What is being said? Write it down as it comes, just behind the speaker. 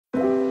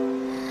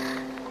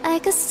I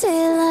could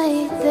stay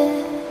like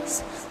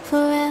this,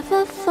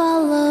 forever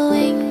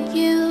following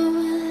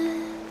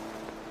you.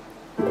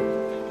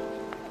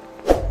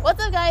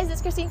 What's up guys,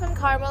 it's Christine from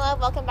kkarmalove.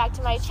 Welcome back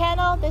to my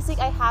channel. This week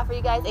I have for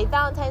you guys a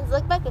Valentine's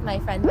lookbook with my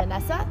friend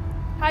Vanessa.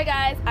 Hi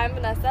guys, I'm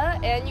Vanessa,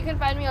 and you can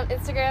find me on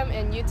Instagram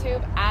and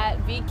YouTube at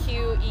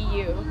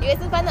VQEU. You guys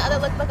can find the other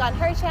lookbook on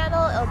her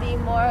channel. It'll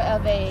be more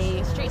of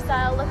a street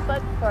style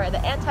lookbook for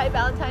the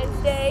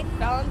Anti-Valentine's Day.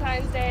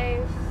 Valentine's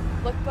Day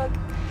lookbook.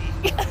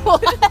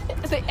 What?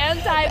 The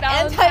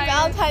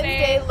Anti-Valentine's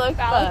Day lookbook.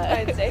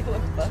 Valentine's Day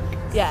lookbook.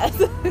 Yes.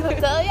 So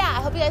yeah,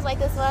 I hope you guys like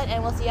this one,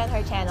 and we'll see you on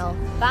her channel.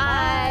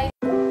 Bye!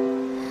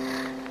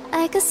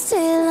 I could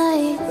stay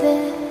like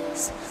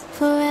this,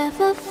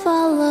 forever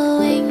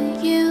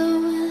following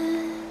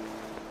you.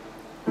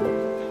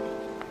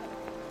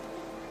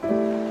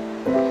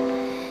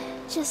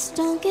 Just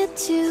don't get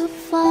too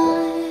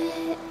far,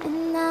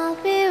 and I'll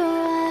be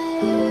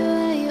right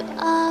where you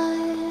are.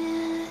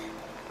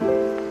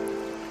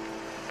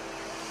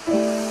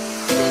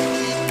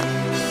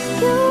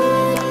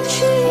 You're a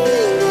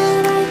dream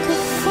that I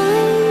could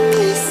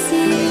finally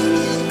see.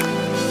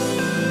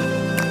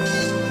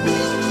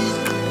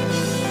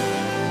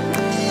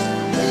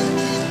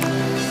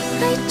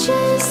 I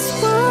just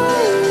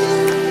want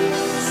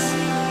us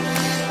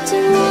to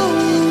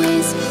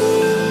always be,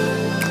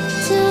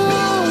 to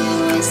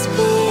always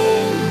be.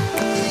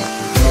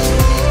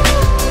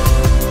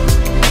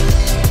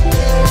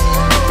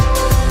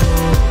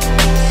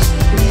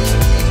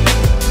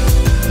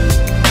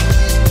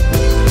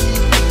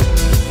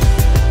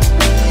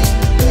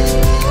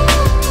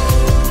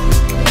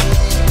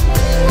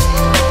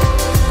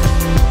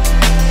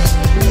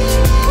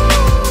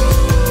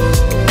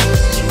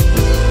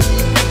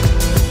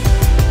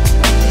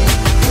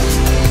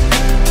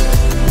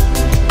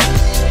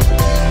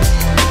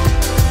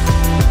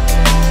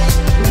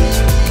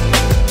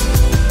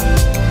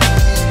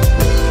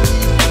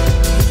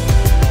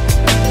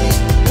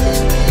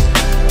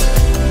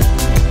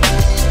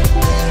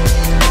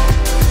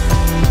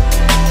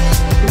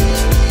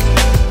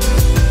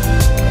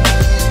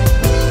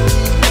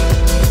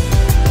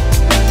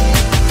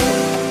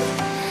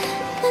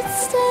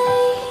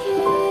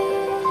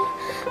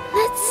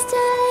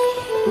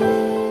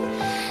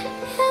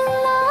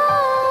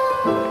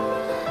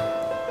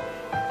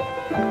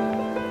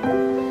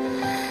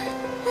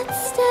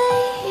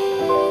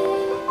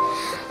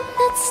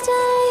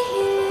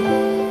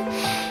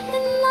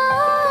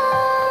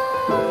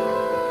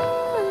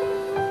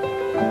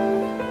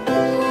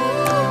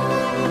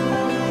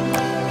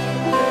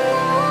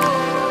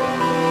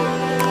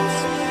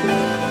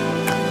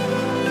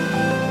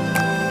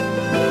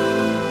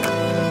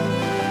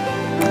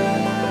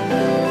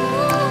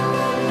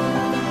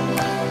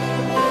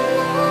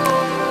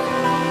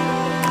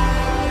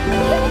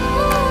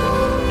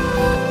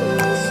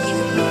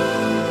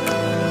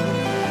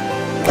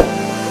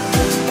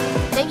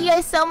 Thank you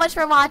guys so much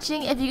for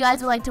watching. If you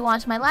guys would like to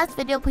watch my last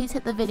video, please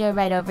hit the video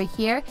right over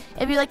here.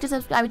 If you'd like to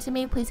subscribe to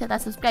me, please hit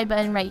that subscribe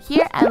button right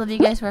here. I love you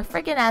guys for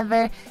freaking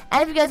ever.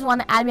 And if you guys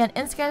want to add me on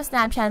Instagram,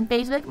 Snapchat, and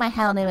Facebook, my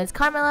handle name is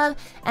kkarmalove.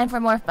 And for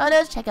more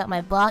photos, check out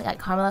my blog at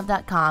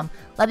kkarmalove.com.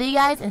 Love you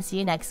guys and see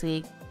you next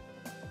week.